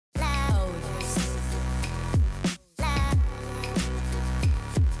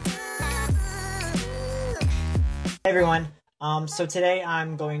Hey everyone. So today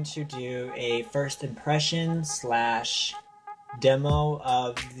I'm going to do a first impression slash demo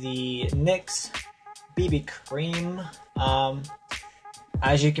of the NYX BB Cream.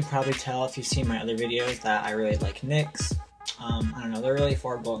 As you can probably tell if you've seen my other videos that I really like NYX. I don't know, they're really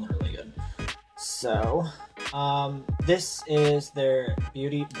affordable and they're really good. So, this is their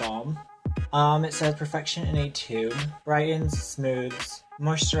Beauty Balm. It says perfection in a tube, brightens, smooths,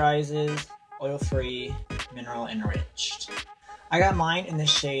 moisturizes, oil-free, mineral enriched. I got mine in the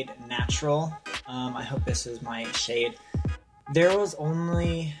shade Natural. I hope this is my shade. There was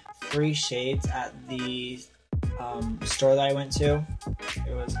only 3 shades at the store that I went to.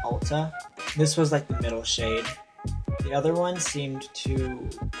 It was Ulta. This was like the middle shade. The other one seemed too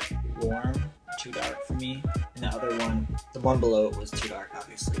warm, too dark for me. And the other one, the one below it, was too dark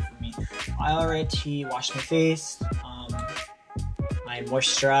obviously for me. I already washed my face. I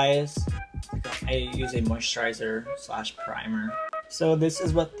moisturize. I use a moisturizer slash primer. So this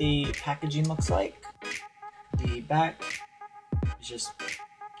is what the packaging looks like. The back is just,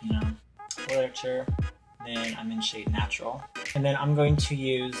 literature. Then I'm in shade Natural. And then I'm going to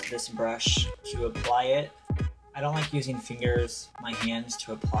use this brush to apply it. I don't like using my hands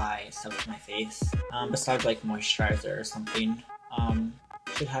to apply stuff to my face. Besides like moisturizer or something.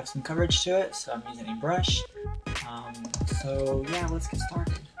 Should have some coverage to it, so I'm using a brush. So yeah, let's get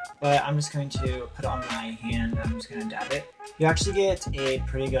started. But I'm just going to put it on my hand and I'm just going to dab it. You actually get a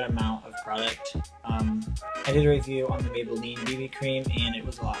pretty good amount of product. I did a review on the Maybelline BB Cream and it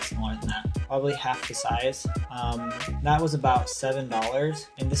was a lot smaller than that. Probably half the size. That was about $7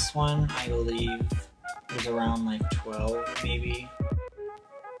 and this one I believe was around like 12 maybe.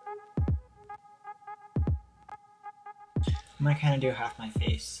 I'm gonna kind of do half my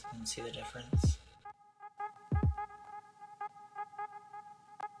face and see the difference.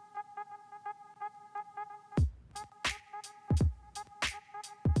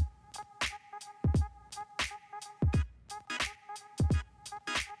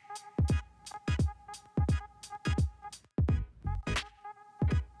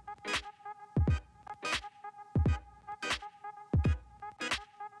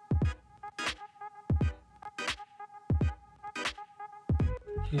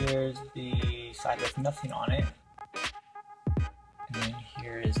 Here's the side with nothing on it, and then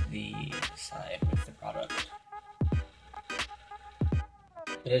here is the side with the product.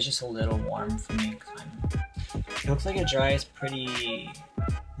 It is just a little warm for me because it looks like it dries pretty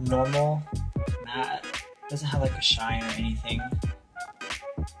normal, matte. It doesn't have like a shine or anything.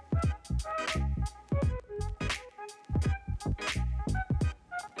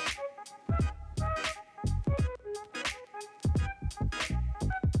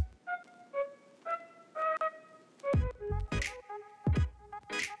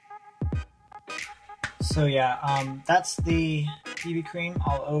 So yeah, that's the BB cream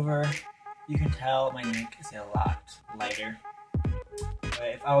all over. You can tell my neck is a lot lighter. But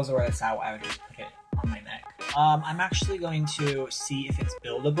if I was to wear this out, I would just put it on my neck. I'm actually going to see if it's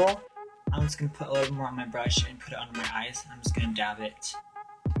buildable. I'm just going to put a little more on my brush and put it under my eyes. I'm just going to dab it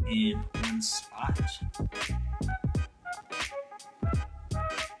in one spot.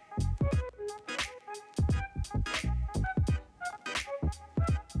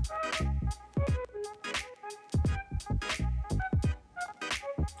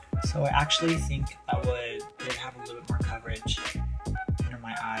 So I actually think that would have a little bit more coverage under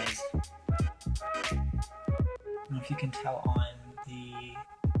my eyes. I don't know if you can tell on the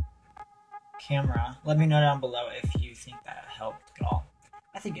camera. Let me know down below if you think that helped at all.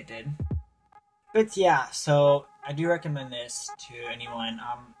 I think it did. But yeah, so I do recommend this to anyone.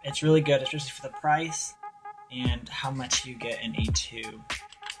 It's really good, especially for the price and how much you get in a tube.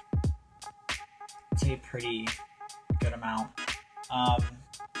 It's a pretty good amount.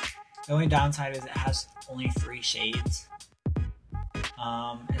 The only downside is it has only 3 shades, is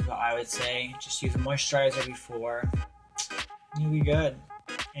what I would say. Just use a moisturizer before, you'll be good,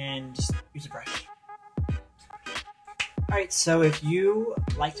 and just use a brush. Alright, so if you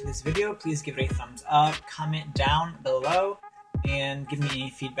liked this video, please give it a thumbs up, comment down below, and give me any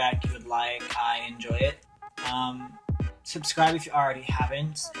feedback you would like. I enjoy it. Subscribe if you already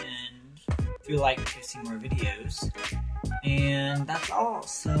haven't, and if you like to see more videos. And that's all.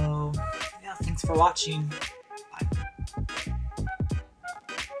 So, yeah, thanks for watching. Bye.